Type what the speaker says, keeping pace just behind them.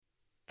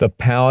The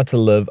power to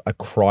live a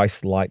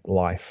Christ-like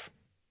life.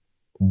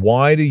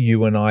 Why do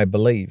you and I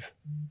believe?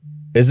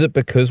 Is it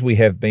because we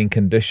have been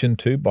conditioned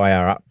to by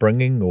our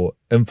upbringing or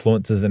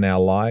influences in our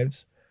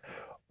lives?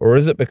 Or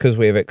is it because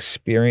we have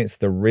experienced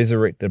the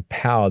resurrected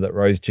power that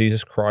rose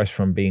Jesus Christ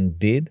from being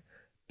dead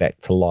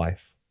back to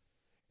life?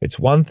 It's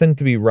one thing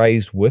to be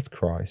raised with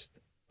Christ,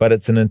 but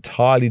it's an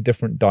entirely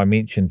different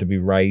dimension to be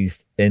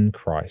raised in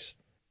Christ.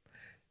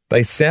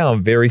 They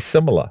sound very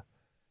similar,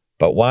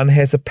 but one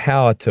has a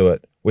power to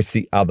it which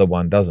the other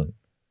one doesn't.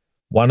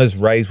 One is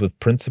raised with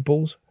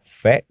principles,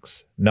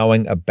 facts,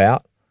 knowing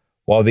about,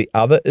 while the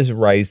other is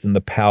raised in the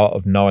power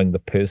of knowing the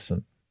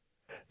person.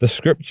 The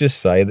scriptures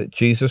say that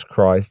Jesus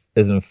Christ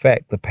is in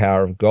fact the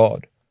power of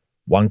God.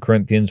 1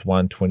 Corinthians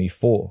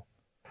 1:24.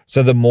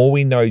 So the more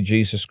we know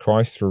Jesus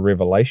Christ through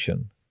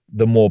revelation,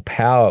 the more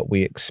power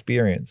we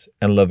experience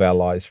and live our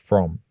lives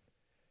from.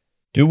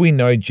 Do we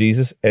know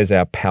Jesus as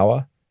our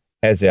power,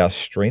 as our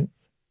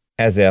strength,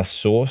 as our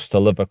source to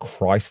live a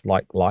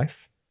Christ-like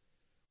life?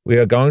 We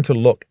are going to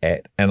look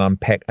at and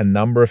unpack a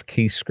number of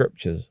key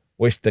scriptures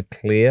which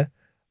declare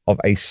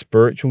of a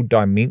spiritual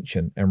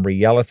dimension and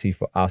reality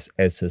for us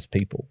as his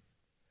people.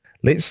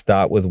 Let's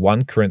start with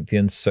 1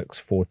 Corinthians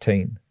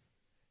 6:14.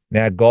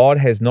 Now God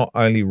has not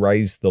only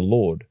raised the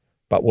Lord,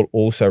 but will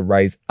also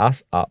raise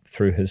us up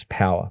through his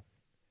power.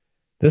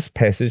 This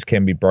passage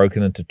can be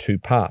broken into two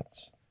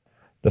parts.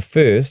 The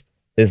first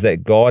is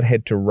that God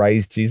had to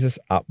raise Jesus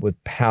up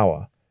with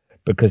power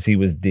because he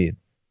was dead.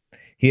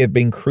 He had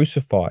been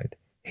crucified.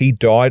 He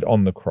died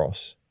on the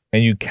cross,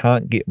 and you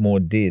can't get more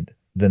dead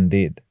than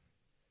dead.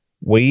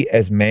 We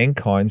as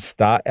mankind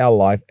start our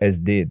life as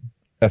dead,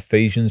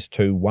 Ephesians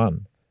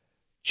 2:1,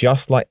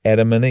 just like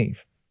Adam and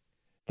Eve.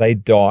 They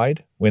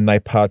died when they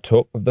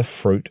partook of the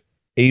fruit,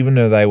 even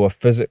though they were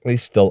physically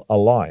still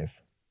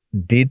alive.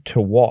 Dead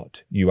to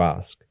what, you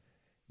ask?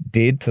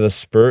 Dead to the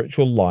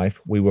spiritual life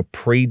we were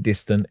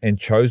predestined and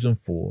chosen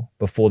for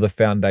before the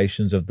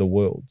foundations of the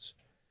worlds.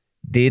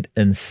 Dead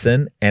in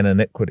sin and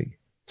iniquity,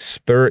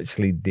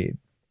 spiritually dead.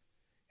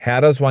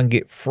 How does one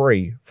get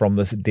free from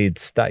this dead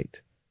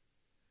state?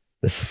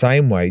 The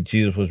same way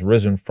Jesus was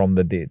risen from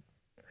the dead.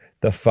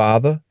 The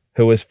Father,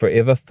 who is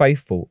forever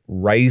faithful,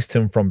 raised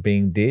him from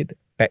being dead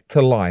back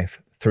to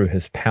life through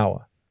his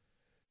power.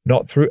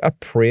 Not through a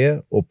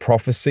prayer or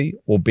prophecy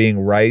or being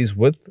raised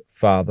with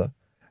Father,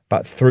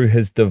 but through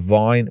his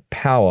divine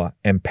power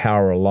and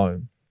power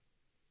alone.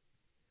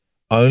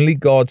 Only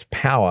God's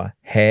power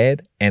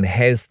had and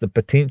has the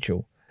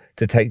potential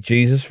to take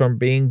Jesus from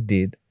being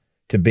dead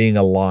to being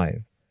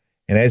alive.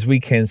 And as we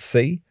can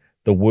see,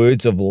 the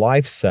words of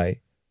life say,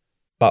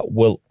 but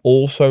will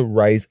also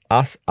raise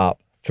us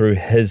up through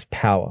his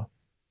power.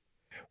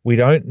 We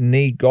don't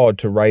need God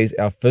to raise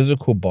our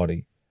physical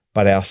body,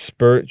 but our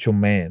spiritual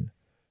man,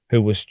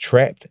 who was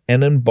trapped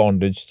and in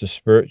bondage to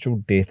spiritual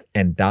death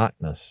and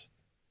darkness.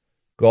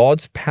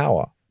 God's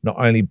power not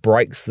only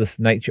breaks this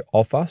nature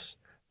off us,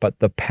 but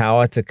the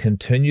power to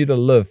continue to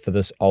live for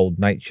this old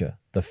nature,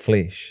 the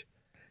flesh,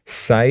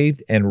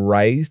 saved and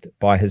raised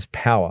by his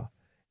power,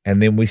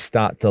 and then we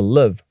start to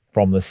live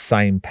from the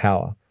same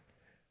power.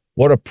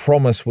 What a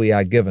promise we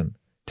are given,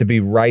 to be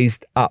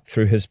raised up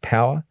through his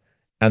power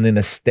and then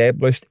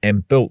established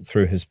and built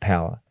through his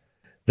power.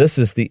 This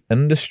is the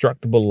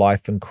indestructible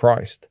life in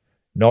Christ,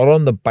 not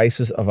on the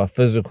basis of a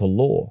physical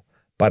law,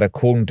 but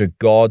according to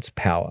God's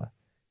power.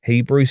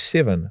 Hebrews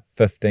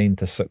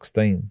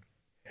 7:15-16.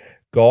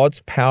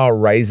 God's power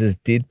raises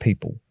dead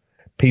people,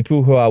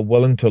 people who are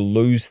willing to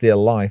lose their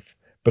life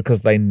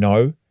because they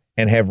know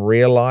and have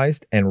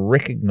realized and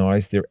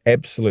recognized their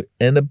absolute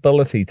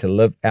inability to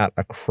live out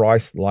a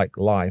Christ-like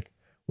life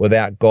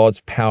without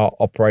God's power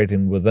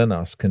operating within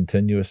us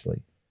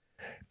continuously.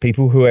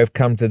 People who have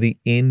come to the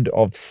end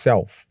of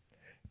self.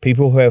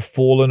 People who have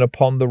fallen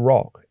upon the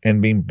rock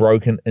and been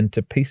broken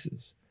into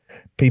pieces.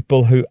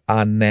 People who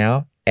are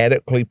now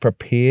adequately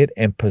prepared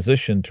and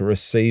positioned to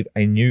receive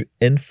a new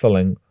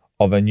infilling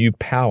of a new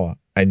power,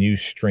 a new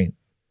strength.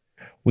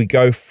 We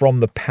go from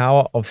the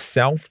power of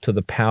self to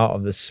the power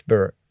of the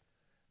Spirit.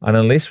 And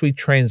unless we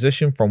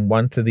transition from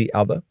one to the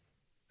other,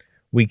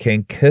 we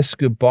can kiss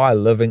goodbye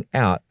living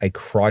out a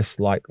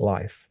Christ-like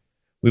life.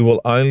 We will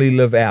only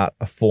live out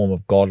a form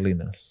of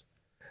godliness.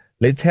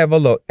 Let's have a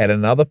look at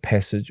another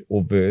passage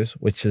or verse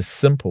which is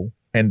simple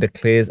and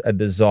declares a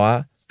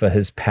desire for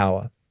his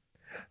power.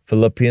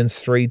 Philippians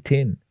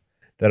 3:10,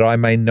 that I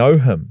may know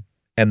him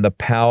and the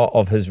power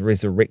of his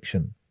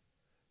resurrection.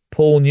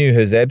 Paul knew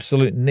his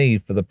absolute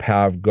need for the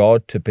power of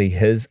God to be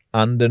his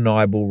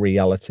undeniable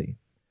reality.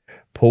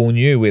 Paul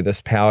knew where this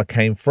power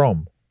came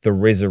from, the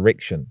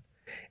resurrection,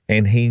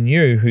 and he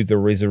knew who the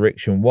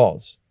resurrection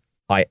was.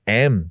 I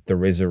am the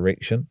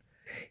resurrection.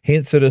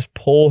 Hence it is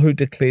Paul who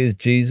declares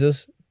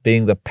Jesus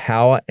being the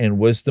power and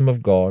wisdom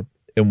of God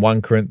in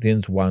 1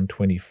 Corinthians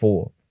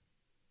 1:24.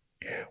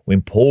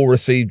 When Paul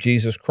received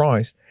Jesus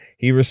Christ,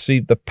 he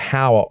received the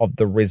power of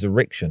the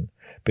resurrection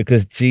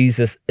because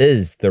Jesus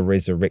is the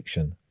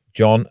resurrection.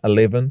 John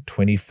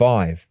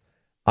 11:25.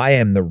 I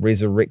am the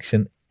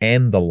resurrection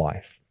and the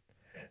life.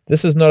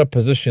 This is not a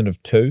position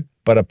of two,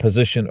 but a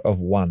position of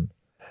one.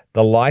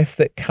 The life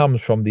that comes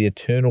from the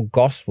eternal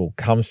gospel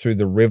comes through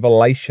the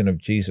revelation of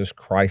Jesus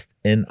Christ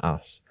in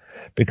us,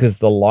 because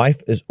the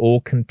life is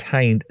all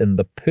contained in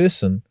the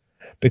person,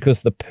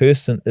 because the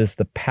person is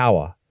the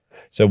power.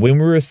 So when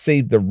we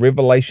receive the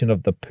revelation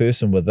of the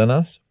person within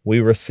us,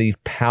 we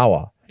receive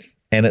power.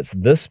 And it's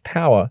this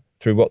power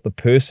through what the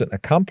person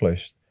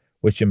accomplished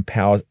which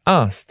empowers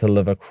us to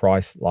live a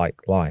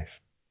Christ-like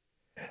life.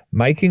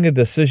 Making a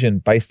decision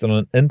based on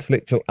an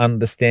intellectual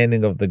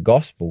understanding of the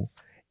gospel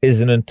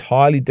is an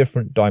entirely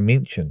different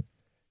dimension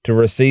to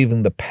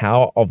receiving the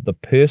power of the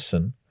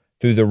person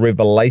through the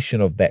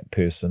revelation of that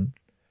person,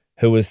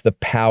 who is the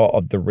power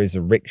of the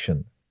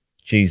resurrection,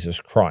 Jesus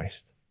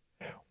Christ.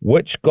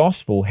 Which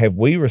gospel have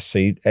we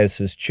received as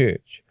his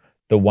church,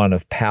 the one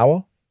of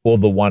power or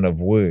the one of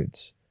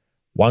words?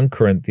 1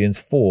 Corinthians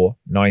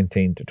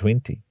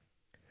 4:19-20.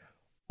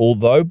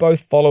 Although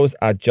both followers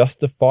are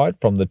justified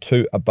from the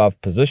two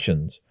above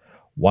positions,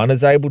 one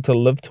is able to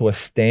live to a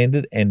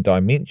standard and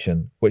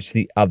dimension which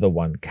the other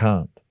one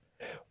can't.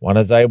 One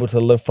is able to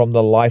live from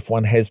the life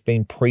one has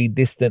been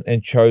predestined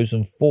and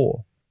chosen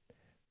for.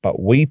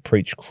 But we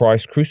preach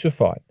Christ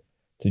crucified,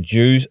 to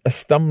Jews a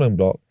stumbling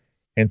block,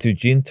 and to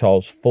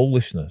Gentiles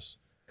foolishness.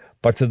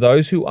 But to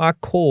those who are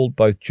called,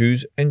 both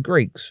Jews and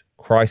Greeks,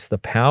 Christ the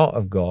power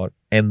of God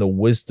and the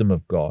wisdom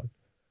of God.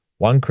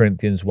 1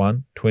 Corinthians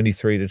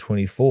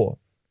 1:23-24,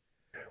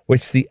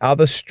 which the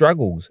other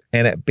struggles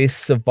and at best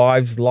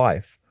survives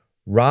life,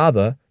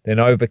 rather than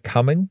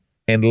overcoming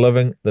and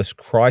living this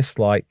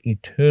Christ-like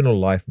eternal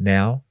life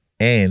now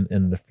and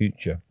in the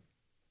future.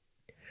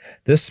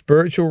 This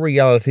spiritual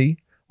reality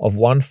of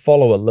one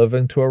follower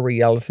living to a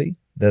reality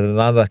that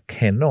another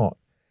cannot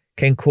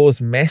can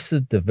cause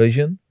massive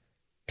division,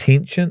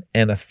 tension,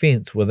 and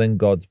offense within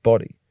God's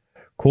body,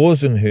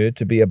 causing her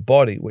to be a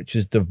body which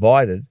is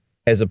divided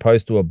as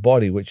opposed to a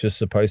body which is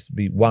supposed to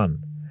be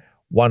one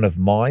of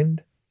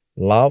mind,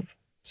 love,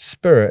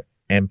 spirit,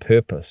 and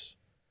purpose.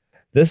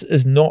 This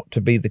is not to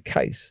be the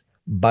case,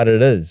 but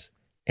it is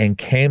and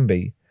can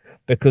be,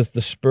 because the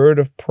spirit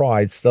of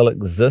pride still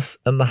exists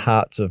in the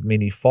hearts of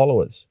many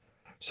followers.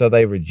 So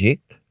they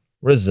reject,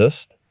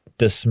 resist,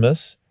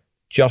 dismiss,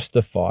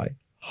 justify,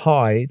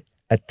 hide,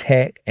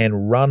 attack,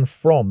 and run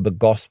from the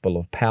gospel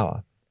of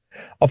power.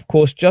 Of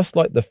course, just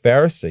like the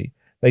Pharisee,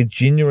 they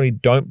genuinely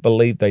don't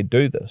believe they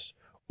do this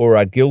or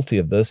are guilty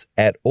of this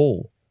at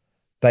all.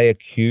 They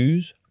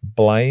accuse,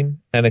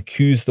 blame, and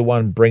accuse the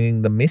one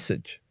bringing the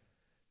message.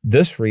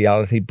 This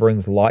reality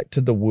brings light to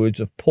the words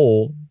of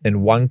Paul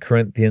in 1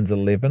 Corinthians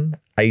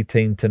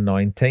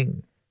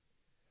 11:18-19.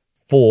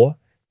 For,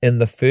 in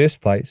the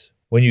first place,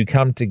 when you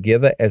come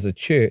together as a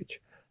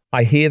church,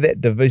 I hear that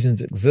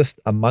divisions exist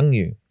among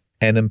you,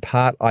 and in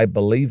part I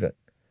believe it.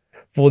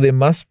 For there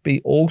must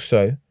be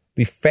also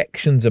be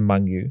factions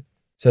among you,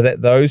 so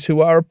that those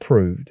who are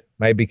approved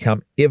may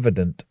become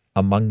evident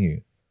among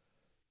you.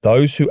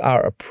 Those who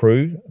are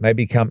approved may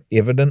become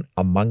evident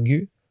among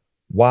you.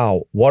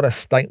 Wow, what a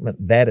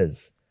statement that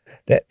is.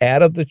 That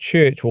out of the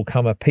church will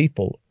come a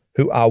people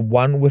who are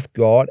one with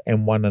God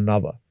and one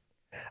another.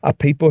 A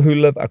people who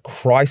live a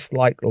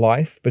Christ-like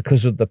life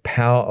because of the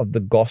power of the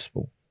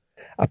gospel.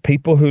 A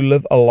people who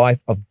live a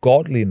life of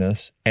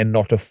godliness and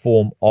not a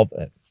form of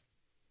it.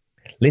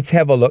 Let's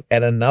have a look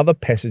at another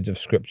passage of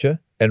Scripture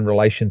in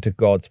relation to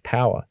God's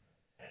power.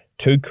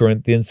 2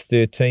 Corinthians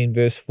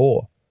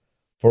 13:4.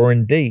 For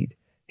indeed,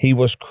 he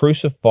was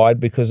crucified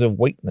because of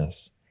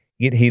weakness,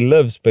 yet he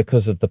lives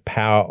because of the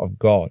power of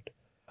God.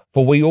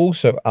 For we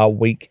also are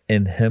weak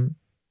in him,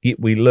 yet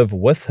we live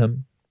with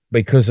him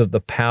because of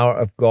the power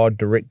of God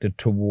directed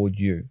toward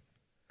you.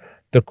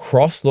 The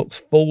cross looks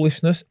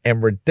foolishness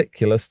and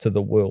ridiculous to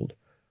the world.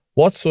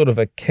 What sort of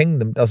a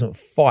kingdom doesn't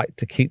fight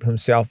to keep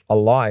himself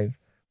alive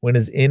when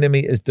his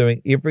enemy is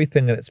doing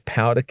everything in its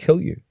power to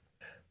kill you?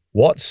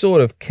 What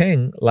sort of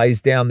king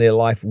lays down their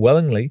life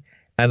willingly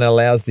and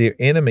allows their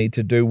enemy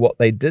to do what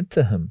they did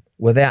to him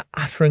without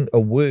uttering a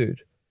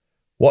word?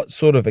 What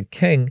sort of a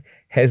king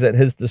has at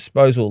his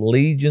disposal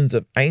legions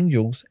of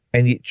angels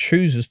and yet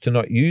chooses to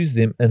not use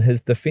them in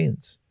his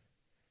defense?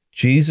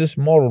 Jesus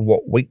modeled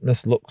what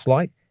weakness looks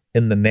like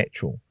in the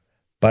natural,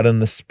 but in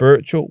the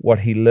spiritual,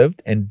 what he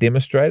lived and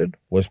demonstrated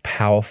was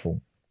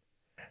powerful.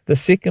 The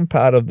second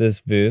part of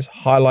this verse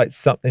highlights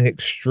something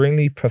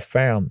extremely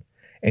profound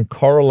and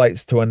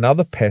correlates to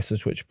another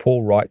passage which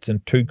Paul writes in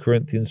 2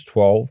 Corinthians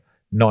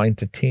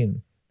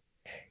 12:9-10.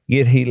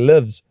 Yet he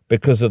lives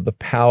because of the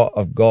power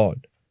of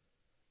God.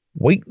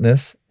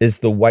 Weakness is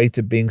the way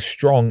to being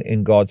strong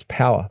in God's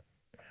power.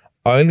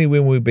 Only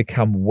when we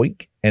become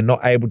weak and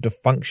not able to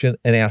function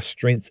in our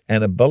strengths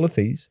and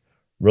abilities,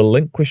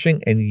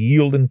 relinquishing and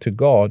yielding to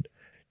God,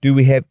 do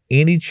we have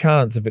any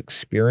chance of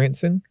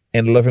experiencing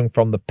and living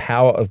from the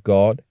power of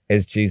God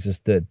as Jesus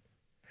did.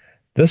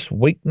 This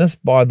weakness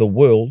by the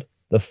world,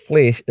 the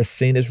flesh, is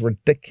seen as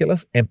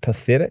ridiculous and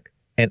pathetic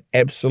and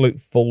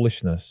absolute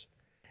foolishness.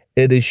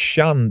 It is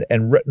shunned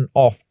and written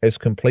off as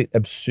complete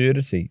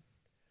absurdity.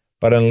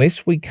 But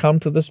unless we come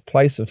to this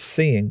place of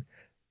seeing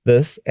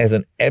this as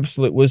an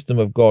absolute wisdom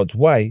of God's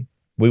way,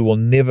 we will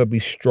never be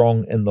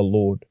strong in the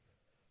Lord.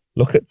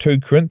 Look at 2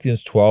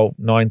 Corinthians 12,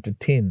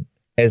 9-10,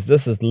 as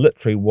this is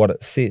literally what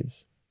it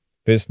says.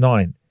 Verse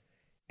 9,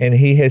 and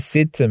he has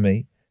said to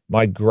me,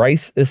 my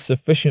grace is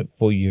sufficient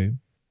for you,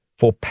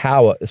 for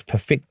power is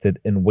perfected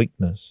in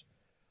weakness.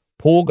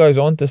 Paul goes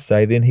on to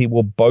say, then he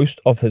will boast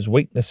of his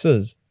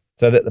weaknesses,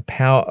 so that the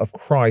power of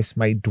Christ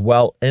may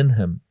dwell in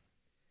him.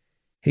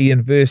 He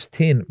in verse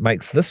 10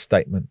 makes this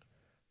statement,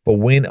 for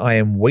when I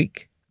am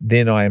weak,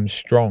 then I am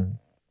strong.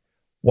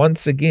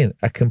 Once again,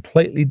 a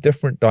completely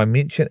different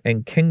dimension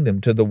and kingdom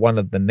to the one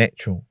of the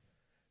natural.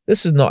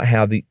 This is not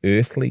how the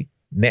earthly,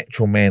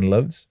 natural man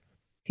lives.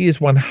 He is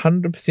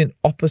 100%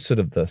 opposite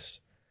of this.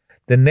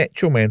 The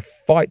natural man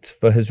fights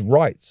for his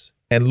rights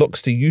and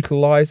looks to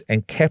utilize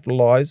and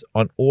capitalize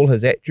on all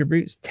his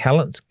attributes,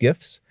 talents,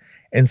 gifts,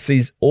 and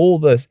sees all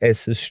this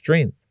as his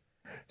strength.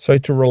 So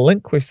to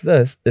relinquish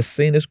this is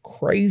seen as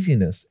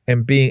craziness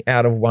and being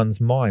out of one's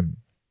mind.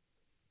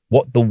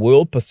 What the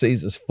world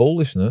perceives as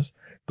foolishness,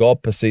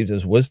 God perceives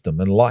as wisdom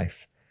and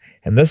life.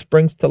 And this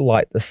brings to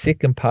light the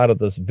second part of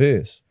this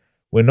verse,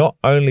 where not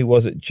only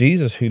was it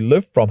Jesus who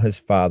lived from his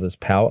Father's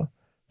power,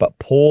 but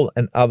Paul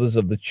and others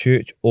of the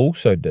church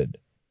also did.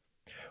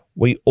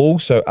 We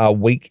also are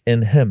weak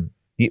in him,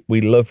 yet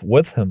we live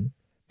with him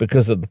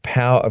because of the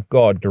power of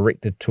God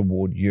directed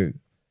toward you.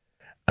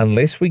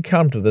 Unless we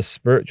come to this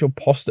spiritual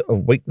posture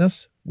of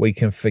weakness, we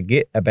can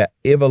forget about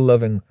ever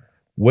living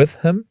with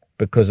him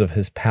because of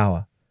his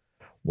power.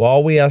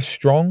 While we are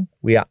strong,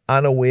 we are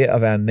unaware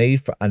of our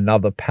need for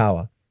another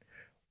power.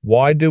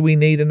 Why do we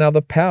need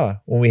another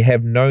power when we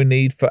have no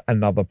need for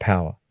another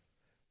power?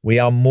 We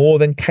are more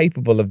than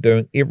capable of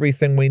doing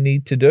everything we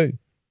need to do,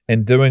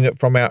 and doing it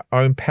from our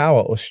own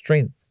power or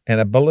strength and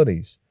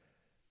abilities.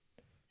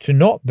 To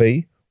not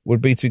be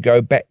would be to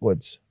go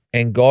backwards,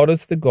 and God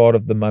is the God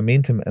of the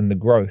momentum and the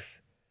growth.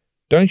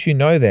 Don't you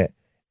know that?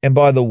 And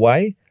by the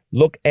way,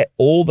 look at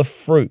all the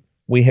fruit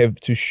we have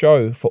to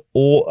show for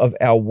all of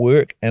our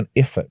work and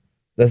effort.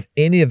 Does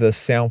any of this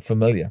sound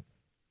familiar?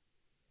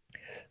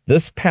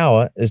 This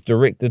power is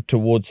directed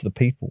towards the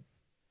people.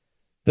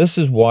 This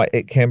is why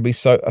it can be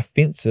so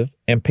offensive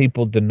and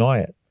people deny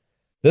it.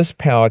 This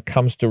power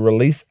comes to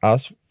release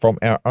us from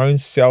our own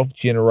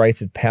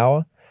self-generated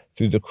power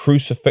through the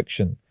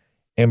crucifixion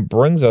and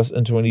brings us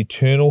into an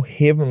eternal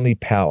heavenly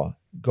power,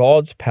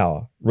 God's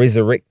power,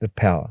 resurrected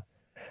power.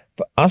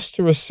 For us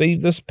to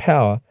receive this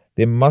power,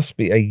 there must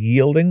be a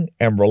yielding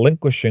and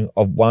relinquishing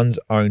of one's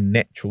own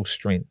natural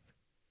strength.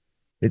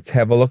 Let's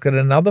have a look at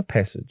another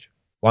passage,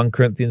 1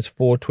 Corinthians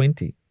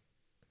 4:20.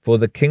 For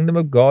the kingdom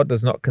of God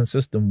does not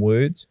consist in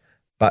words,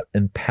 but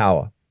in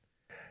power.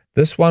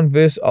 This one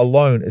verse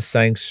alone is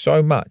saying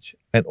so much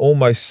and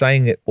almost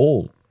saying it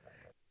all.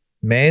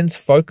 Man's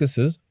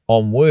focuses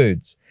on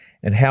words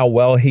and how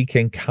well he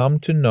can come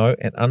to know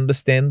and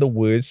understand the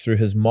words through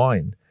his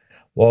mind,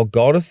 while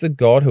God is the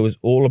God who is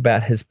all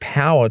about his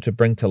power to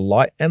bring to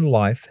light and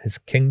life his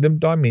kingdom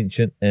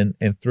dimension in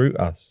and through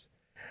us.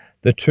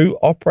 The two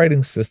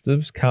operating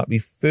systems can't be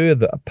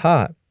further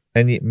apart,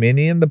 and yet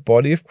many in the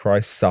body of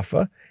Christ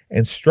suffer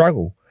and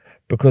struggle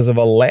because of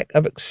a lack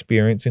of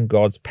experience in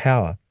God's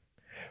power.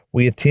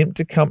 We attempt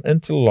to come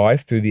into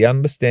life through the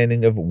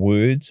understanding of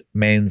words,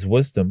 man's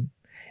wisdom,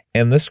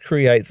 and this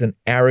creates an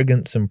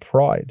arrogance and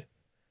pride.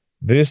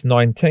 Verse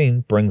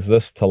 19 brings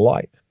this to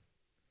light.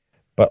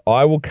 But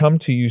I will come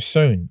to you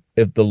soon,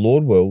 if the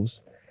Lord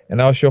wills,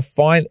 and I shall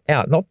find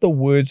out not the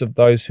words of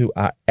those who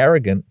are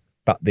arrogant,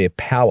 but their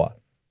power.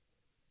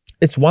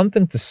 It's one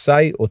thing to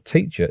say or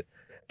teach it,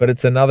 but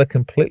it's another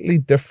completely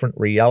different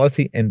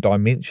reality and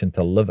dimension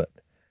to live it.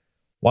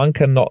 One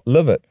cannot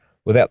live it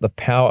without the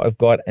power of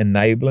God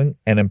enabling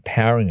and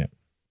empowering it,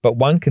 but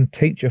one can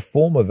teach a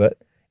form of it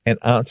and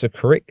answer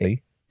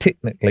correctly,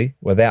 technically,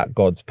 without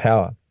God's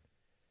power.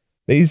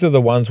 These are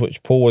the ones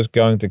which Paul was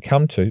going to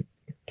come to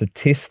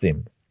test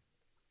them.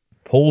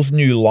 Paul's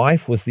new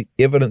life was the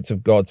evidence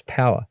of God's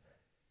power,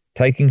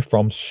 taking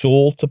from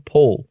Saul to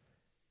Paul,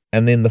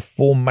 and then the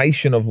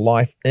formation of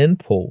life in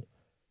Paul.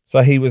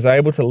 So he was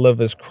able to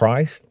live as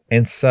Christ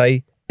and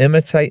say,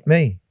 imitate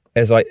me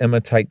as I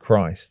imitate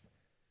Christ.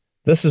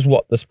 This is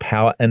what this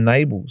power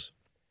enables,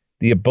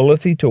 the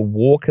ability to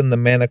walk in the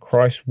manner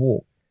Christ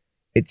walked.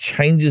 It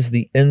changes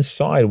the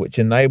inside, which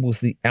enables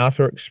the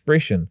outer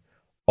expression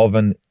of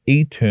an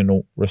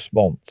eternal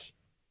response.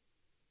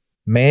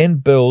 Man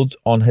builds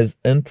on his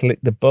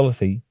intellect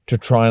ability to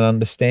try and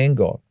understand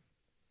God.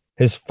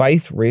 His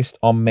faith rests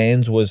on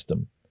man's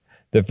wisdom,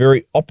 the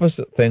very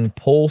opposite thing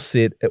Paul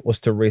said it was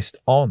to rest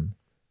on.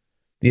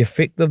 The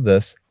effect of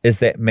this is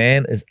that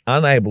man is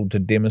unable to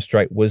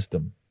demonstrate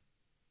wisdom.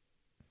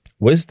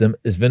 Wisdom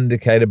is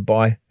vindicated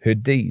by her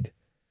deed.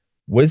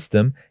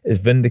 Wisdom is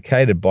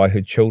vindicated by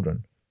her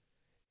children.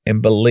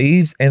 And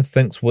believes and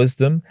thinks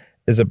wisdom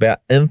is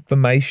about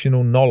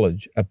informational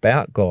knowledge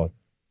about God.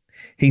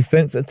 He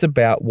thinks it's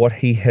about what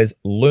he has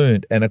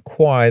learned and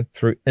acquired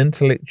through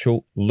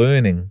intellectual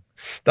learning,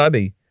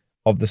 study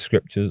of the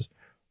scriptures,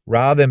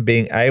 rather than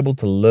being able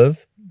to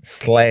live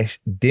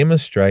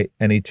bring/demonstrate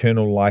an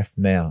eternal life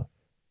now.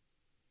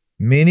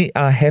 Many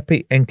are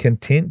happy and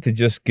content to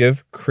just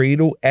give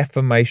creedal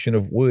affirmation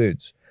of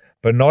words,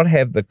 but not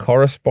have the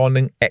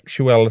corresponding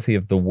actuality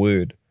of the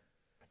word.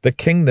 The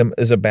kingdom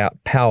is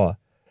about power.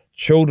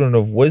 Children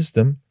of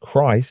wisdom,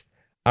 Christ,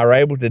 are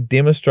able to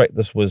demonstrate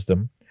this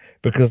wisdom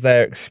because they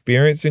are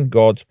experiencing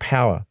God's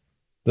power.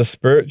 The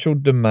spiritual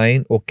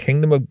domain or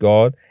kingdom of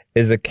God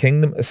is a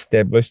kingdom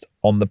established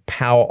on the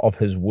power of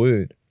his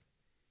word.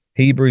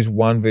 Hebrews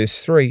 1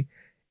 verse 3,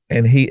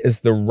 and he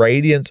is the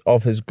radiance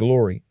of his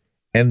glory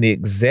and the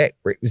exact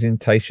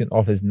representation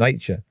of his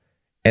nature,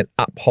 and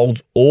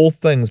upholds all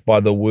things by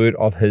the word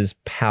of his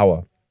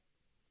power.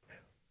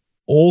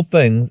 All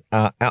things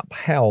are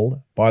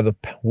upheld by the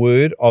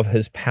word of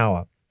his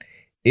power.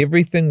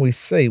 Everything we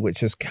see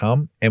which has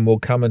come and will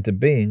come into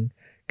being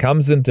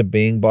comes into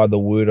being by the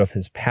word of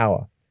his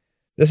power.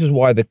 This is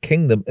why the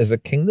kingdom is a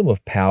kingdom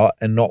of power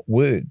and not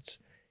words.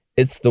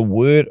 It's the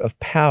word of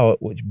power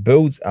which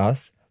builds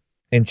us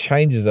and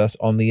changes us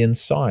on the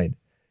inside.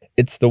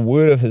 It's the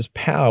word of his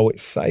power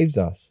which saves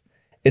us.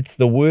 It's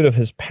the word of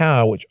his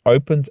power which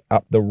opens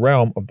up the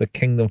realm of the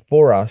kingdom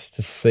for us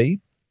to see,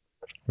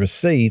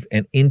 receive,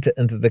 and enter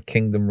into the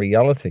kingdom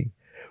reality,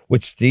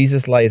 which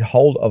Jesus laid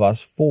hold of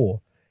us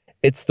for.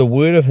 It's the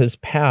word of his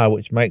power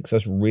which makes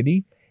us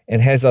ready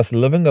and has us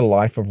living a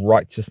life of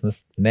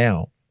righteousness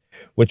now,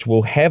 which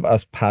will have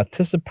us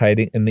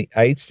participating in the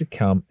age to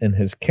come in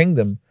his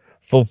kingdom,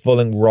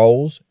 fulfilling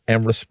roles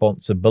and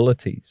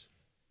responsibilities.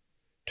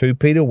 2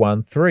 Peter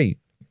 1:3.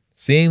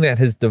 Seeing that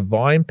his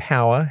divine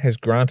power has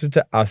granted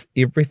to us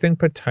everything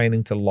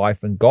pertaining to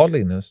life and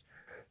godliness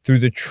through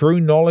the true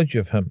knowledge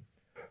of him,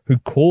 who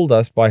called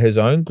us by his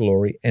own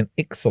glory and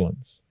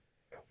excellence.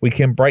 We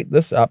can break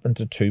this up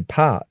into two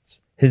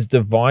parts: his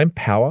divine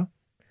power,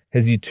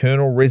 his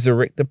eternal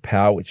resurrected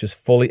power, which is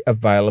fully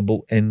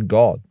available in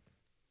God,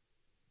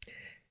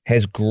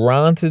 has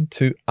granted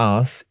to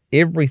us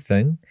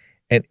everything,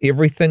 and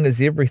everything is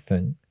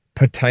everything,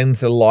 pertaining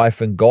to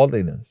life and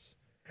godliness.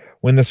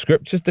 When the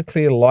scriptures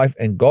declare life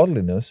and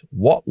godliness,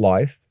 what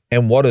life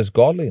and what is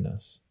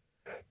godliness?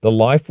 The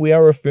life we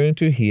are referring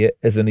to here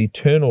is an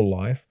eternal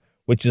life,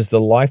 which is the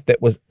life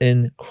that was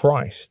in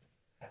Christ.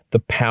 The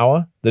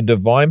power, the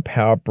divine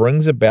power,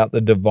 brings about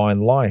the divine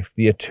life,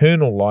 the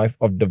eternal life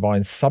of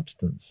divine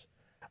substance,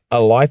 a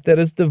life that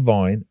is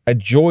divine, a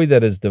joy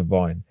that is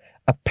divine,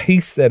 a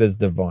peace that is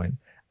divine,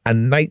 a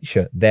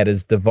nature that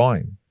is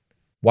divine.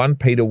 1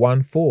 Peter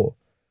 1:4.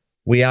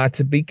 We are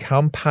to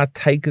become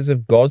partakers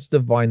of God's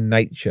divine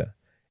nature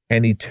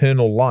and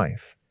eternal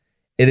life.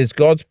 It is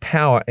God's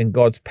power and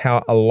God's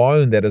power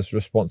alone that is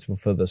responsible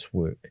for this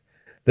work.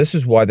 This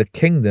is why the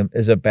kingdom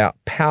is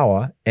about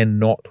power and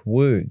not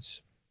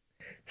words.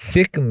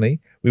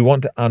 Secondly, we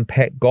want to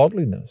unpack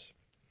godliness.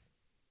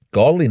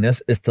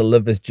 Godliness is to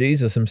live as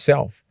Jesus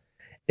himself.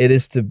 It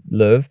is to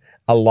live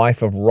a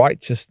life of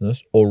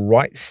righteousness or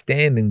right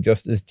standing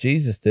just as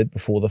Jesus did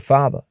before the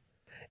Father.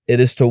 It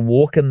is to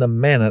walk in the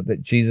manner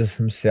that Jesus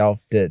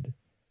himself did.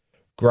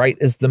 Great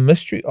is the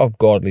mystery of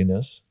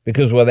godliness,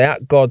 because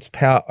without God's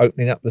power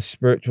opening up the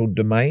spiritual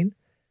domain,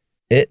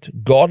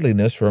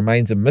 godliness,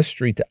 remains a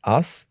mystery to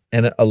us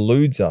and it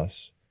eludes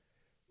us.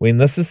 When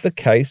this is the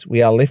case,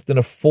 we are left in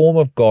a form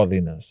of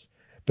godliness,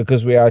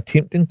 because we are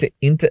attempting to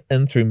enter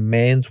in through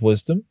man's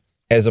wisdom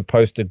as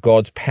opposed to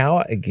God's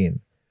power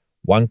again.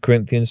 1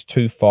 Corinthians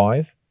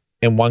 2:5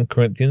 and 1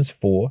 Corinthians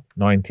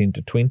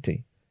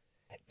 4:19-20.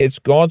 It's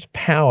God's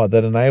power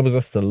that enables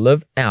us to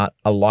live out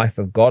a life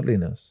of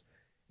godliness.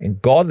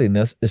 And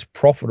godliness is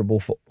profitable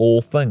for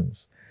all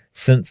things,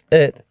 since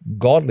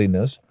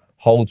godliness,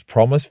 holds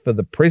promise for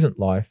the present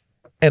life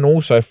and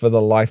also for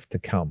the life to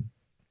come.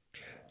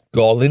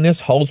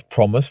 Godliness holds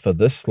promise for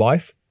this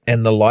life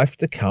and the life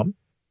to come?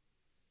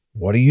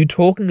 What are you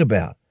talking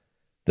about?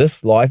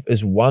 This life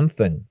is one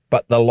thing,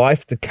 but the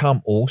life to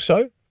come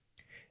also?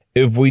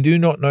 If we do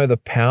not know the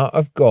power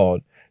of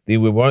God,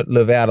 then we won't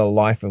live out a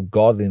life of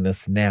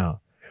godliness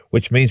now,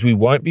 which means we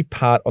won't be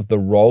part of the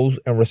roles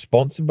and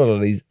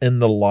responsibilities in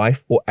the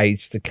life or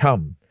age to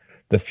come,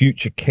 the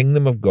future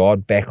kingdom of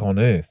God back on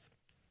earth.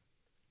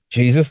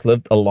 Jesus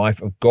lived a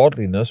life of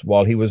godliness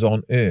while he was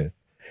on earth.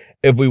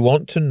 If we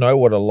want to know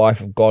what a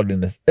life of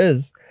godliness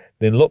is,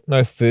 then look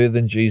no further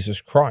than Jesus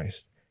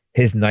Christ.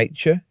 His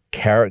nature,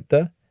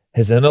 character,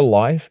 his inner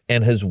life,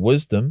 and his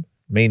wisdom,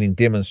 meaning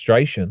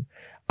demonstration,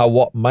 are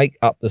what make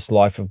up this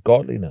life of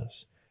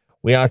godliness.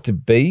 We are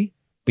to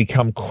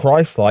become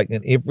Christ-like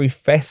in every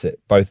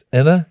facet, both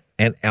inner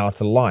and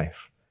outer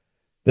life.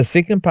 The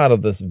second part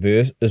of this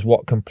verse is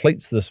what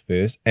completes this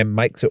verse and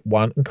makes it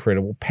one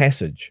incredible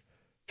passage,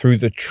 through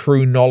the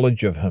true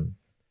knowledge of him.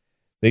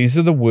 These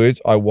are the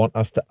words I want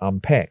us to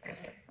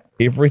unpack.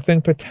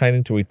 Everything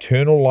pertaining to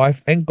eternal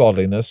life and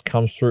godliness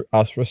comes through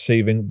us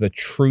receiving the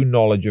true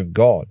knowledge of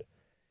God.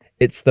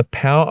 It's the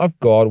power of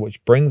God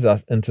which brings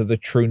us into the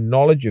true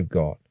knowledge of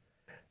God.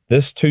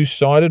 This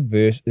two-sided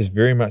verse is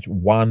very much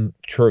one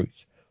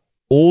truth.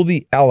 All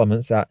the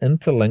elements are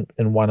interlinked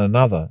in one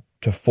another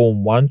to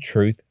form one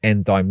truth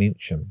and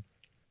dimension.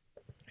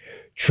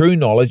 True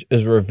knowledge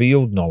is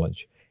revealed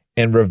knowledge,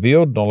 and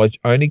revealed knowledge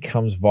only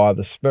comes via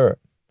the Spirit.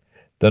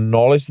 The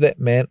knowledge that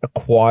man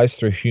acquires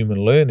through human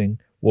learning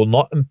will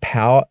not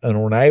empower and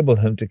enable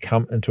him to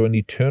come into an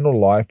eternal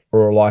life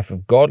or a life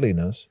of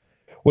godliness,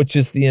 which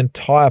is the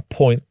entire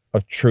point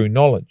of true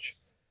knowledge.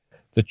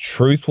 The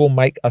truth will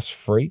make us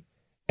free,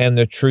 and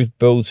the truth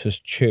builds his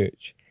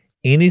church.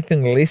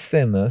 Anything less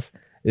than this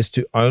is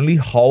to only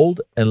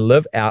hold and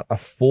live out a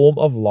form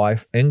of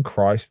life in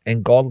Christ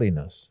and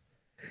godliness.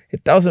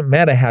 It doesn't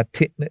matter how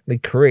technically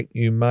correct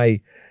you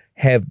may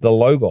have the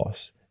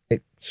Logos.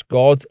 It's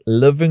God's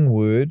living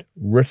word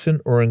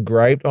written or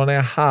engraved on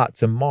our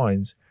hearts and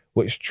minds,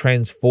 which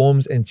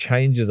transforms and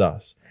changes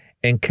us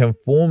and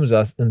conforms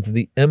us into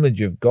the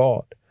image of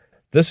God.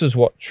 This is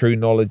what true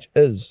knowledge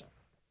is.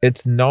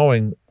 It's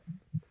knowing,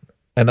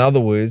 in other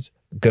words,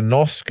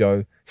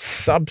 gnosko,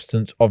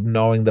 substance of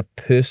knowing the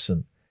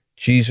person,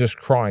 Jesus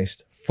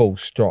Christ, full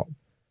stop.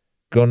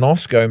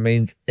 Gnosko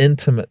means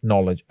intimate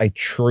knowledge, a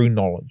true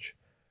knowledge.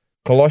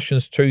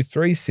 Colossians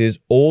 2:3 says,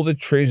 all the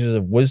treasures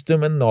of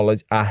wisdom and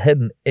knowledge are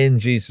hidden in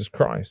Jesus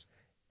Christ,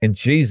 and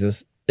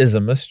Jesus is a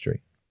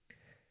mystery.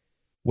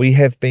 We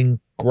have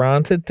been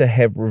granted to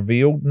have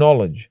revealed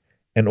knowledge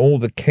and all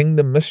the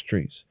kingdom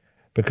mysteries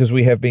because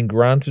we have been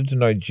granted to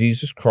know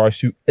Jesus Christ,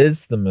 who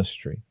is the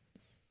mystery.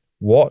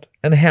 What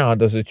and how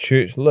does a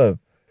church live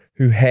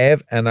who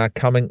have and are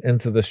coming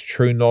into this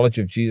true knowledge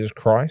of Jesus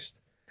Christ?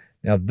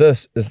 Now,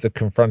 this is the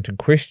confronting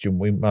question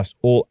we must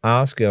all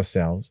ask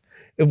ourselves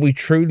if we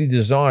truly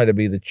desire to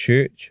be the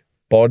church,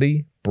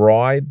 body,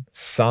 bride,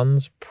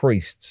 sons,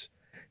 priests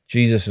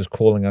Jesus is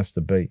calling us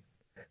to be.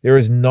 There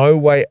is no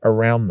way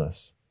around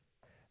this.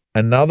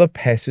 Another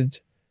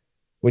passage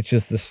which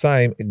is the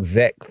same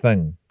exact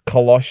thing,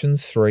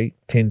 Colossians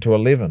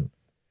 3:10-11,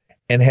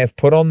 and have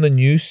put on the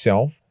new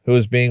self, who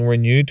is being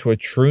renewed to a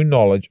true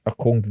knowledge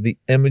according to the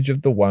image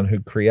of the one who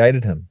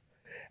created him,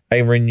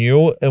 a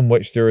renewal in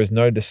which there is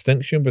no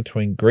distinction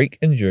between Greek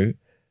and Jew,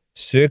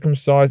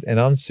 circumcised and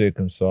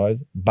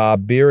uncircumcised,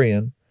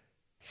 barbarian,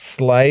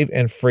 slave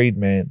and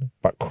freedman,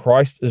 but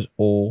Christ is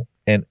all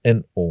and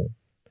in all.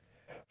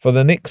 For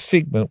the next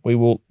segment, we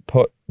will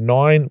put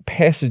 9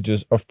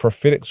 passages of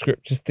prophetic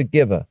scriptures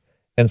together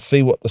and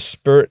see what the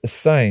Spirit is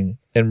saying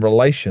in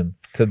relation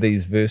to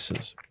these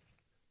verses.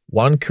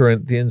 1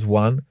 Corinthians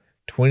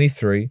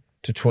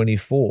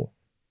 1:23-24.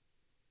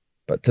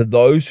 But to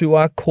those who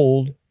are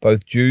called,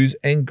 both Jews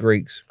and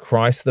Greeks,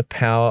 Christ the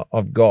power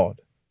of God.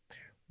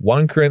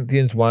 1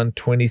 Corinthians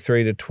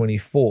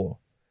 1:23-24.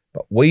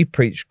 But we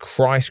preach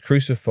Christ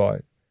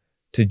crucified,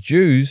 to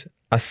Jews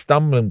a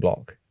stumbling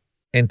block,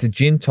 and to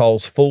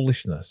Gentiles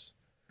foolishness.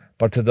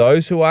 But to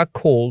those who are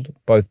called,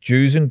 both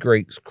Jews and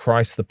Greeks,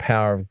 Christ the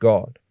power of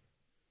God.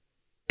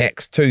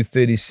 Acts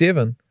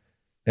 2:37.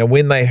 Now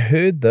when they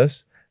heard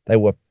this, they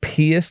were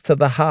pierced to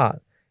the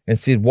heart and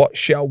said, what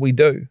shall we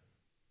do?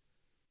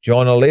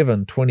 John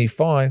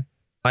 11:25.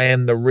 I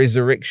am the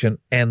resurrection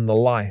and the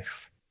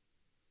life.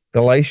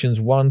 Galatians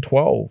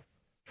 1:12.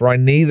 For I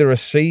neither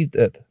received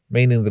it,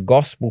 meaning the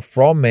gospel,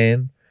 from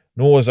man,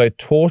 nor was I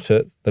taught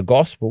it, the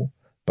gospel,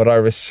 but I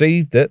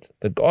received it,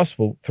 the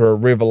gospel, through a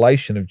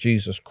revelation of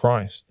Jesus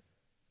Christ.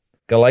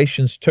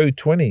 Galatians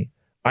 2:20.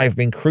 I have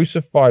been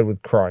crucified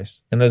with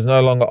Christ, and it is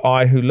no longer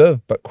I who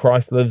live, but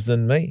Christ lives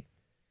in me.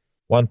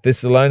 1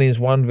 Thessalonians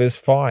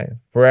 1:5.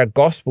 For our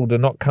gospel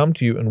did not come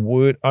to you in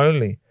word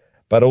only,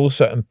 but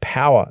also in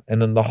power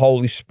and in the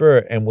Holy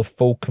Spirit and with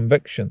full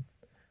conviction.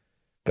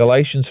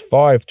 Galatians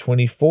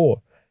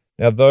 5:24.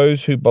 Now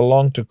those who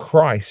belong to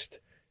Christ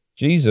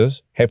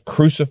Jesus have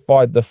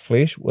crucified the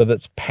flesh with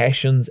its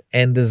passions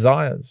and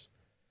desires.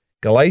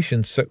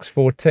 Galatians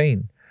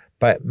 6:14.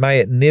 But may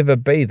it never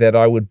be that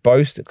I would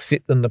boast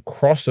except in the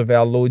cross of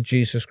our Lord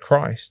Jesus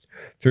Christ,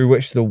 through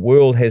which the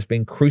world has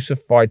been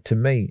crucified to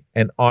me,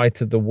 and I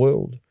to the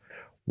world.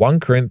 1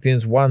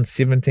 Corinthians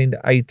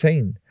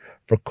 1:17-18.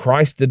 For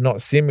Christ did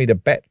not send me to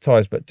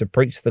baptize, but to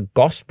preach the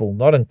gospel,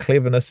 not in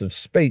cleverness of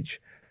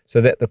speech,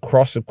 so that the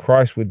cross of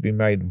Christ would be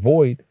made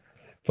void.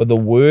 For the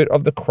word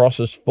of the cross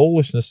is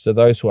foolishness to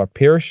those who are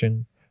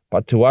perishing,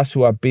 but to us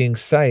who are being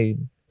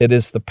saved, it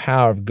is the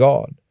power of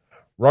God.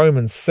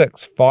 Romans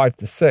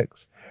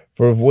 6:5-6.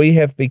 For if we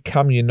have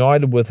become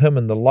united with him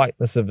in the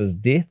likeness of his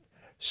death,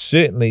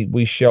 certainly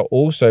we shall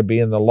also be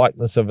in the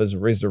likeness of his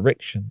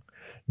resurrection,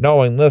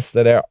 knowing this,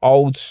 that our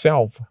old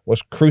self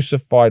was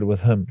crucified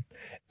with him,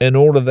 in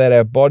order that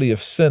our body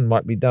of sin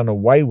might be done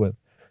away with,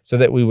 so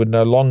that we would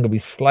no longer be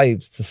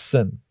slaves to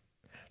sin.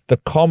 The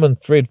common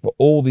thread for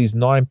all these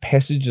 9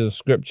 passages of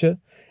Scripture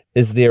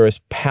is there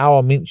is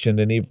power mentioned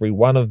in every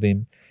one of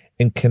them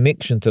in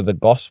connection to the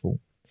gospel.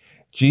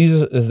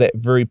 Jesus is that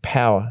very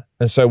power,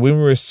 and so when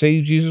we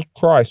receive Jesus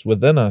Christ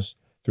within us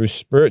through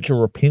spiritual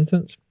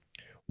repentance,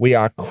 we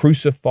are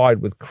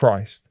crucified with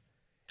Christ.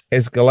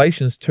 As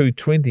Galatians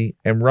 2:20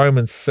 and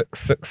Romans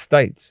 6:6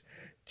 states,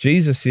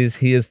 Jesus says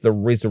he is the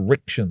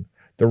resurrection,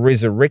 the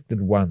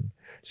resurrected one.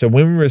 So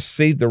when we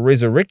receive the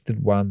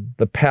resurrected one,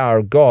 the power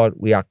of God,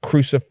 we are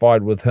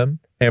crucified with him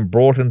and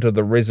brought into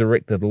the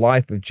resurrected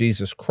life of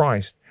Jesus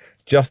Christ,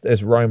 just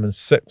as Romans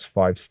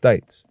 6:5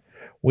 states.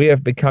 We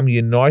have become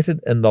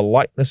united in the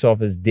likeness of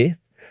his death,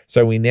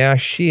 so we now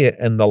share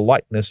in the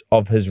likeness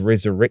of his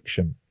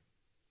resurrection.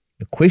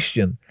 The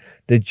question,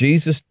 did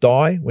Jesus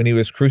die when he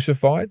was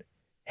crucified?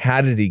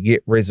 How did he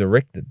get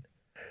resurrected?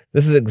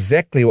 This is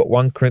exactly what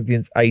 1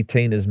 Corinthians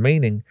 18 is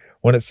meaning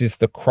when it says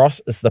the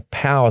cross is the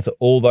power to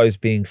all those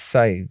being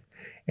saved,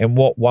 and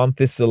what 1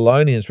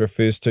 Thessalonians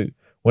refers to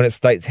when it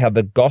states how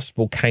the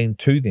gospel came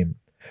to them,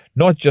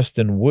 not just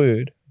in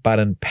word, but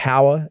in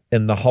power,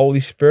 in the Holy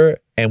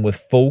Spirit, and with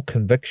full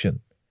conviction.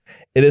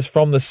 It is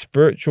from the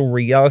spiritual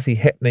reality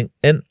happening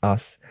in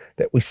us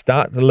that we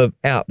start to live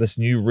out this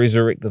new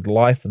resurrected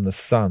life in the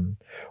Son.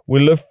 We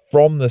live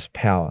from this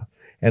power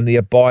and the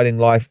abiding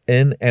life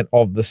in and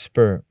of the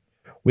Spirit.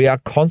 We are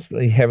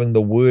constantly having the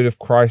word of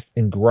Christ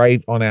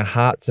engraved on our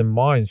hearts and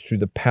minds through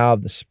the power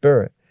of the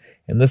Spirit,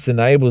 and this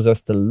enables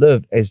us to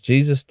live as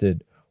Jesus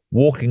did,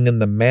 walking in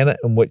the manner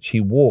in which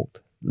he walked,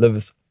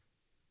 lives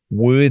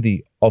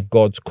worthy of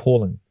God's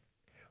calling.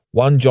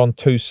 1 John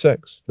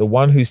 2:6, the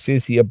one who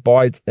says he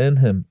abides in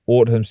him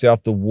ought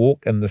himself to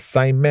walk in the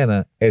same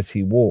manner as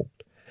he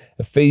walked.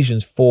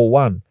 Ephesians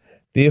 4:1,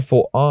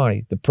 therefore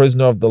I, the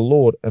prisoner of the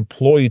Lord,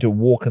 implore you to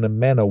walk in a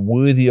manner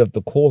worthy of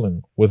the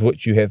calling with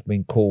which you have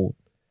been called.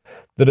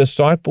 The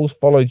disciples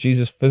followed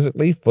Jesus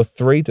physically for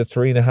 3 to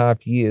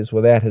 3.5 years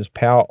without his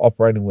power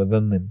operating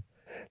within them.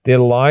 Their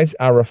lives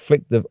are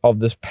reflective of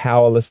this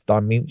powerless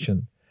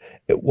dimension.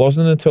 It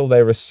wasn't until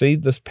they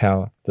received this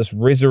power, this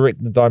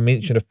resurrected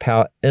dimension of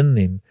power in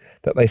them,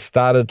 that they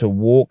started to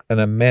walk in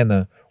a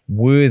manner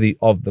worthy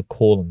of the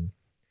calling.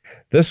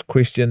 This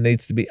question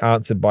needs to be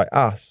answered by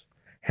us.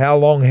 How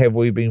long have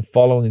we been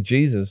following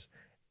Jesus,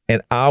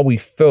 and are we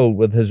filled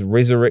with his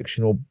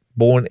resurrectional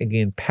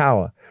born-again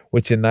power,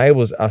 which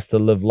enables us to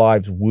live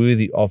lives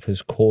worthy of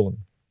his calling?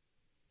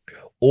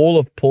 All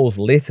of Paul's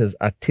letters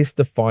are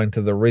testifying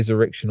to the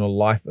resurrectional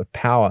life of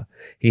power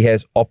he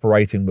has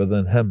operating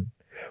within him.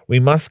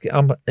 We must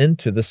come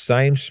into the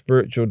same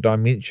spiritual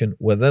dimension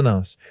within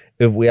us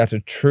if we are to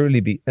truly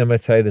be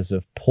imitators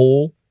of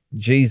Paul,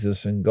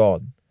 Jesus, and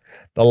God.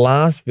 The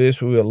last verse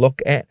we will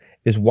look at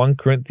is 1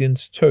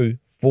 Corinthians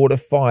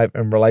 2:4-5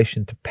 in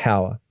relation to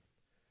power.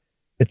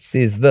 It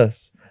says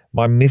this,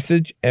 my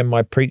message and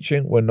my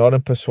preaching were not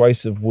in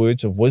persuasive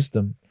words of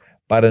wisdom,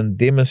 but in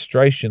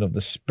demonstration of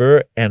the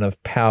Spirit and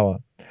of power,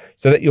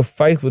 so that your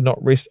faith would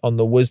not rest on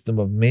the wisdom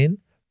of men,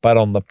 but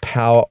on the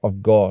power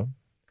of God.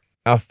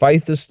 Our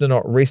faith is to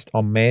not rest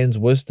on man's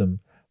wisdom,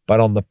 but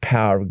on the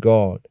power of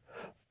God.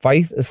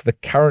 Faith is the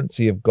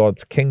currency of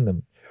God's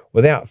kingdom.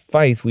 Without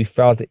faith, we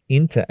fail to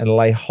enter and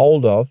lay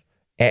hold of,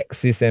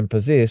 access and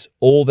possess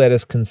all that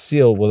is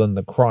concealed within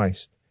the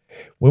Christ.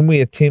 When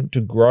we attempt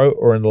to grow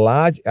or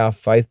enlarge our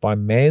faith by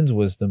man's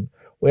wisdom,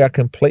 we are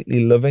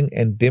completely living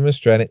and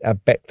demonstrating a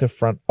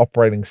back-to-front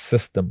operating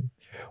system.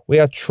 We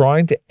are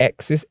trying to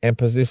access and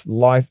possess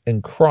life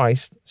in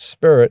Christ,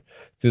 Spirit,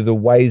 through the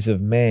ways of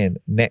man,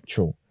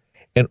 natural.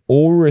 And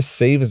all we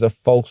receive is a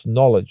false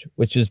knowledge,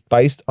 which is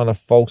based on a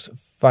false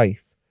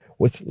faith,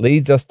 which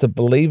leads us to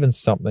believe in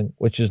something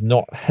which is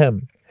not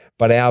him,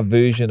 but our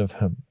version of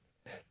him.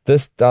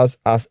 This does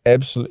us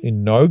absolutely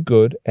no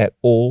good at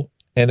all,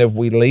 and if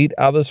we lead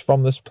others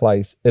from this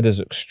place, it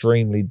is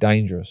extremely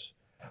dangerous.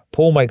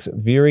 Paul makes it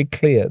very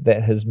clear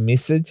that his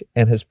message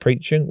and his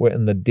preaching were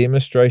in the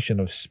demonstration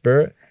of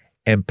Spirit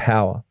and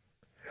power.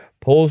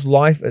 Paul's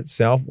life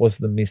itself was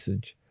the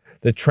message.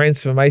 The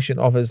transformation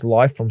of his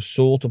life from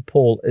Saul to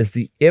Paul is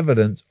the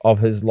evidence of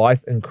his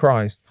life in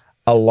Christ,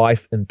 a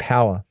life in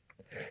power.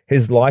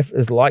 His life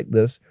is like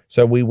this,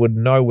 so we would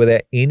know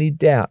without any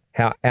doubt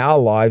how our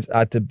lives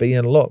are to be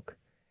and look.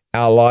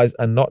 Our lives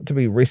are not to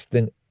be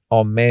resting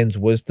on man's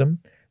wisdom,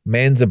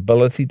 man's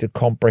ability to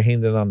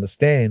comprehend and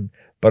understand,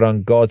 but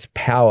on God's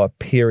power,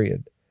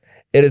 period.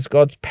 It is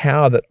God's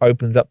power that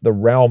opens up the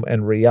realm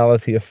and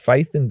reality of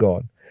faith in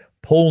God.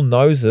 Paul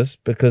knows this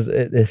because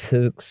it is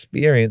his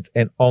experience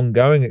and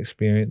ongoing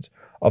experience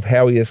of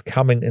how he is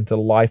coming into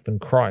life in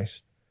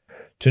Christ.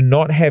 To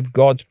not have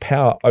God's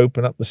power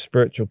open up the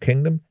spiritual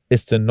kingdom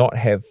is to not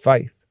have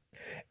faith.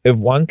 If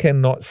one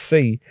cannot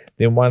see,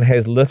 then one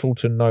has little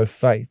to no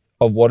faith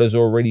of what is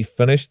already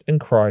finished in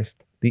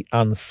Christ, the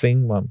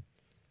unseen one.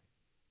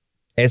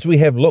 As we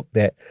have looked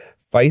at,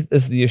 faith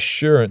is the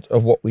assurance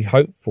of what we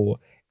hope for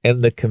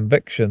and the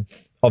conviction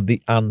of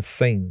the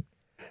unseen.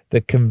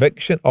 The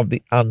conviction of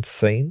the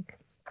unseen.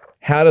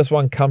 How does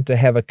one come to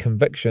have a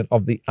conviction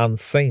of the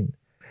unseen?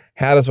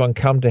 How does one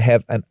come to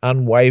have an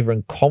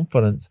unwavering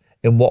confidence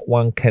in what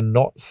one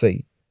cannot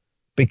see?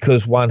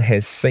 Because one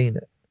has seen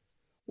it.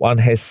 One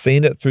has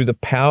seen it through the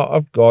power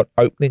of God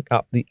opening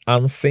up the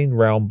unseen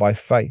realm by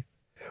faith.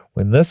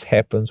 When this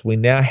happens, we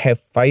now have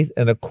faith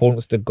in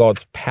accordance to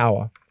God's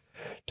power.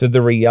 To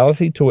the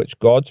reality to which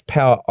God's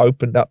power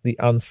opened up the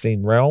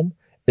unseen realm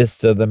is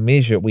to the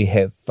measure we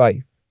have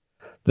faith.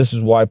 This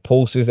is why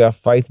Paul says our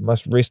faith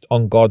must rest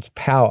on God's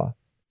power.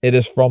 It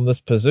is from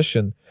this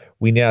position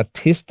we now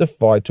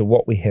testify to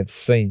what we have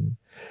seen.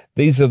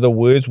 These are the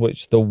words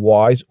which the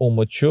wise or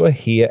mature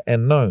hear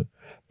and know,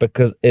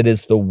 because it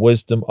is the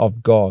wisdom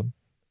of God.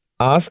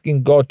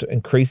 Asking God to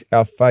increase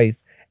our faith,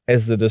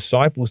 as the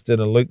disciples did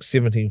in Luke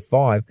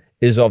 17:5,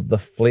 is of the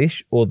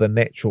flesh or the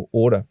natural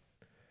order.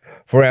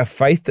 For our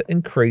faith to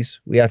increase,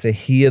 we are to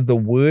hear the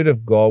word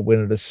of God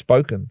when it is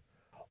spoken.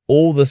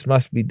 All this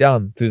must be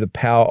done through the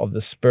power of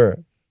the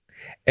Spirit.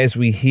 As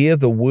we hear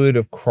the word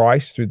of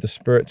Christ through the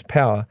Spirit's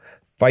power,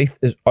 faith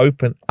is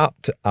opened up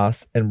to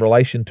us in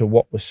relation to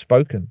what was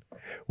spoken.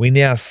 We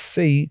now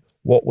see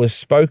what was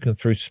spoken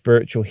through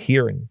spiritual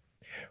hearing.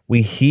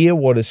 We hear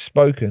what is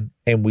spoken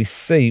and we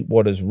see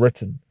what is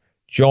written.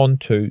 John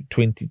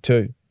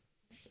 2:22.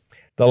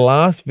 The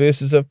last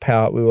verses of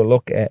power we will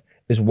look at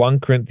is 1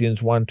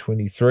 Corinthians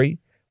 1:23,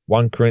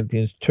 1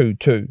 Corinthians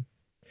 2:2.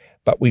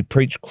 But we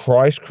preach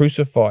Christ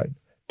crucified,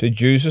 to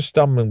Jews a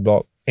stumbling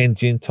block and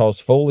Gentiles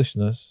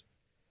foolishness.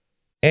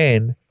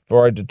 And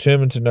for I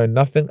determined to know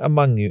nothing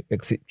among you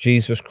except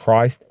Jesus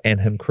Christ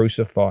and him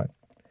crucified.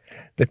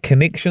 The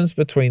connections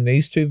between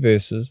these two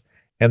verses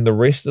and the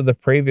rest of the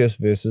previous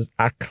verses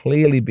are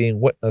clearly being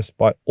witnessed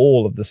by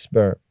all of the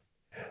Spirit.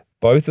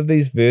 Both of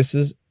these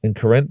verses in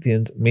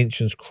Corinthians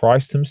mentions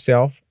Christ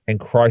himself and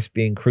Christ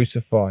being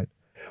crucified.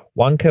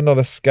 One cannot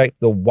escape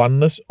the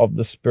oneness of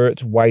the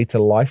Spirit's way to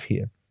life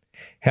here.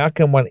 How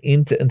can one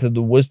enter into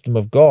the wisdom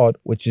of God,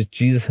 which is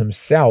Jesus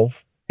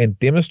himself, and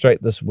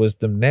demonstrate this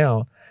wisdom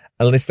now,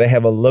 unless they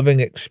have a living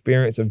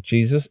experience of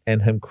Jesus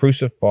and him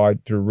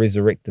crucified through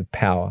resurrected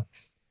power?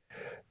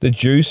 The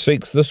Jew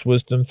seeks this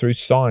wisdom through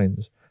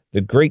signs.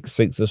 The Greek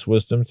seeks this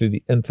wisdom through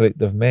the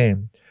intellect of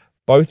man.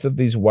 Both of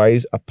these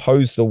ways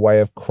oppose the way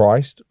of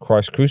Christ,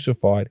 Christ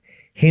crucified.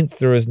 Hence,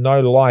 there is no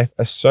life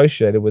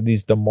associated with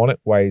these demonic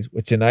ways,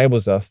 which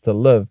enables us to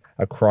live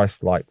a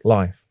Christ-like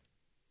life.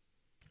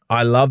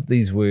 I love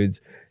these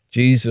words,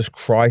 Jesus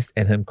Christ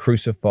and him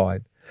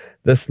crucified.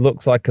 This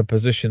looks like a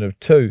position of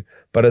two,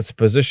 but it's a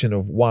position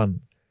of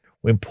one.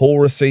 When Paul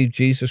received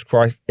Jesus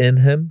Christ in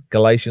him,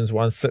 Galatians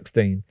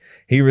 1:16,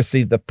 he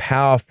received the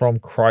power from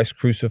Christ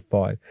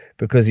crucified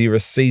because he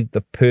received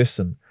the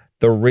person,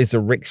 the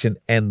resurrection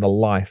and the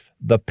life,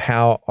 the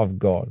power of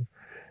God.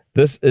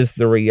 This is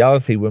the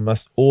reality we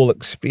must all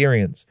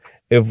experience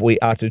if we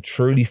are to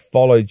truly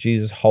follow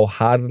Jesus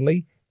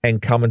wholeheartedly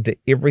and come into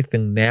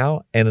everything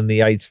now and in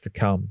the age to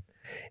come.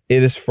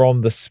 It is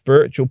from the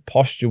spiritual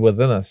posture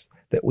within us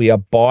that we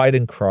abide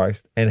in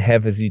Christ and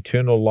have his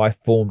eternal life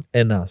formed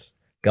in us.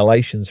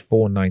 Galatians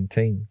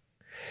 4:19.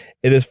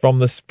 It is from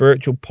the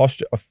spiritual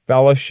posture of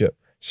fellowship,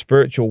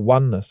 spiritual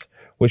oneness,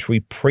 which we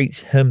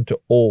preach him to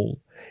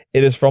all.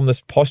 It is from this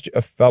posture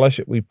of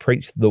fellowship we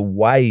preach the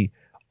way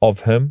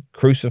of him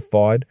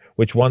crucified,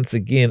 which once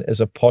again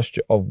is a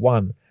posture of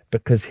one,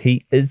 because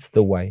he is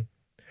the way.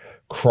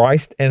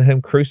 Christ and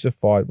him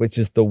crucified, which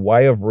is the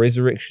way of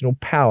resurrectional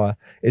power,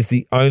 is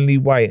the only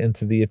way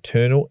into the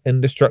eternal,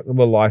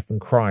 indestructible life in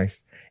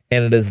Christ.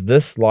 And it is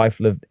this life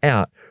lived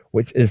out,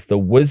 which is the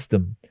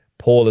wisdom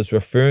Paul is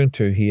referring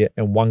to here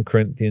in 1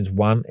 Corinthians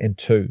 1 and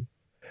 2.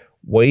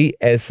 We,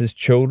 as his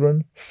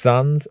children,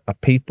 sons, a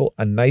people,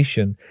 a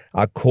nation,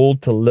 are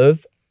called to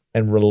live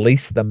and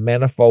release the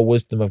manifold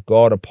wisdom of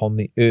God upon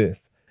the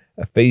earth.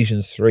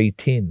 Ephesians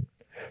 3:10.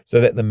 So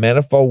that the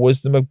manifold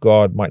wisdom of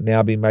God might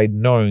now be made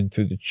known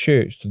through the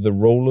church to the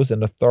rulers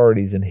and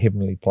authorities in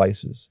heavenly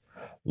places.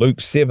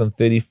 Luke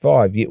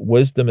 7:35, yet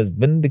wisdom is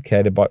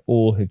vindicated by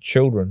all her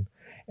children.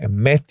 And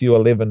Matthew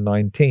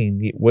 11:19,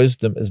 yet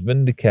wisdom is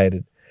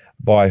vindicated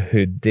by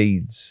her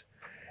deeds.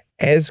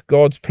 As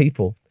God's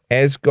people,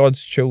 as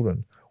God's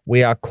children,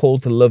 we are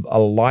called to live a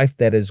life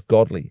that is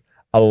godly,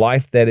 a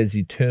life that is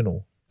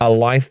eternal, a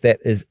life that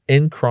is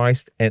in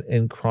Christ and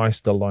in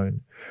Christ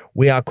alone.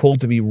 We are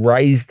called to be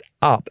raised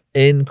up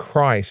in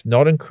Christ,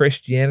 not in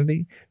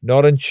Christianity,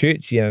 not in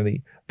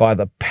churchianity, by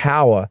the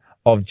power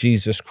of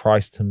Jesus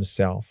Christ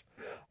himself.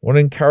 I want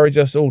to encourage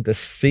us all to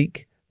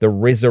seek the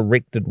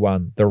resurrected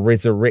one, the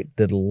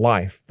resurrected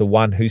life, the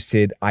one who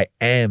said, I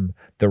am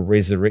the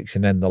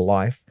resurrection and the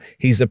life.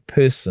 He's a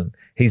person.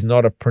 He's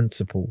not a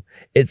principle.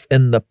 It's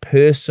in the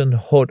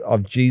personhood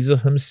of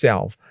Jesus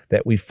himself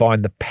that we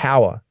find the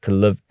power to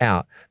live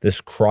out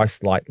this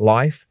Christ-like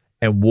life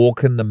and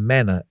walk in the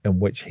manner in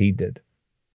which he did.